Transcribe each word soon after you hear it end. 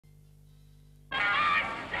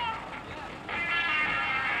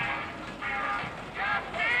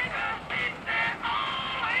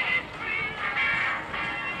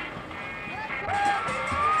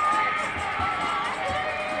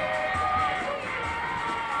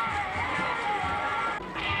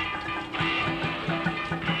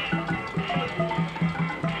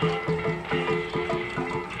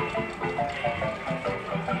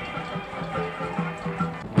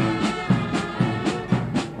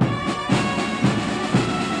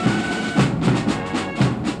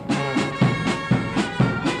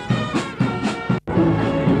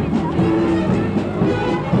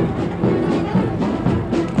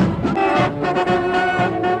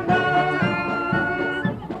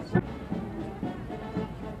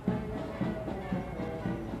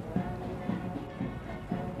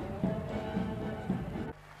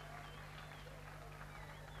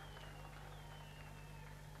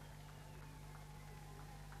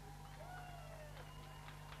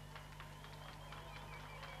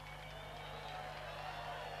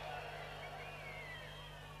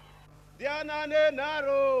Dianane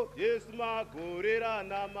naro, yes magorera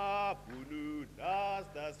nama punu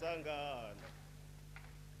nasta sangana.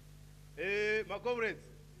 My comrades.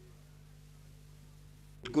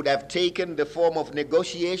 It could have taken the form of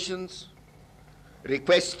negotiations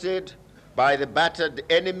requested by the battered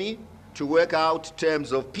enemy to work out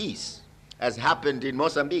terms of peace, as happened in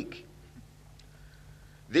Mozambique.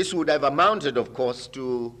 This would have amounted, of course,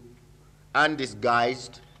 to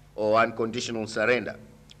undisguised or unconditional surrender.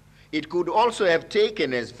 It could also have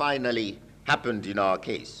taken, as finally happened in our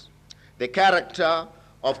case, the character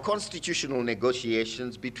of constitutional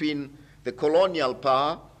negotiations between the colonial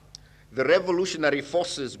power, the revolutionary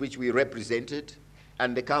forces which we represented,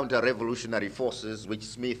 and the counter-revolutionary forces which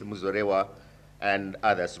Smith, Muzorewa, and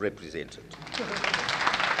others represented.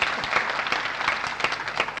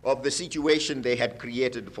 Of the situation they had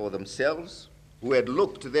created for themselves, who had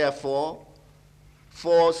looked, therefore,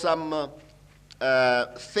 for some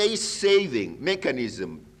face-saving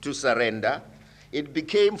mechanism to surrender, it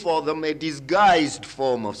became for them a disguised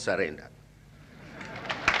form of surrender.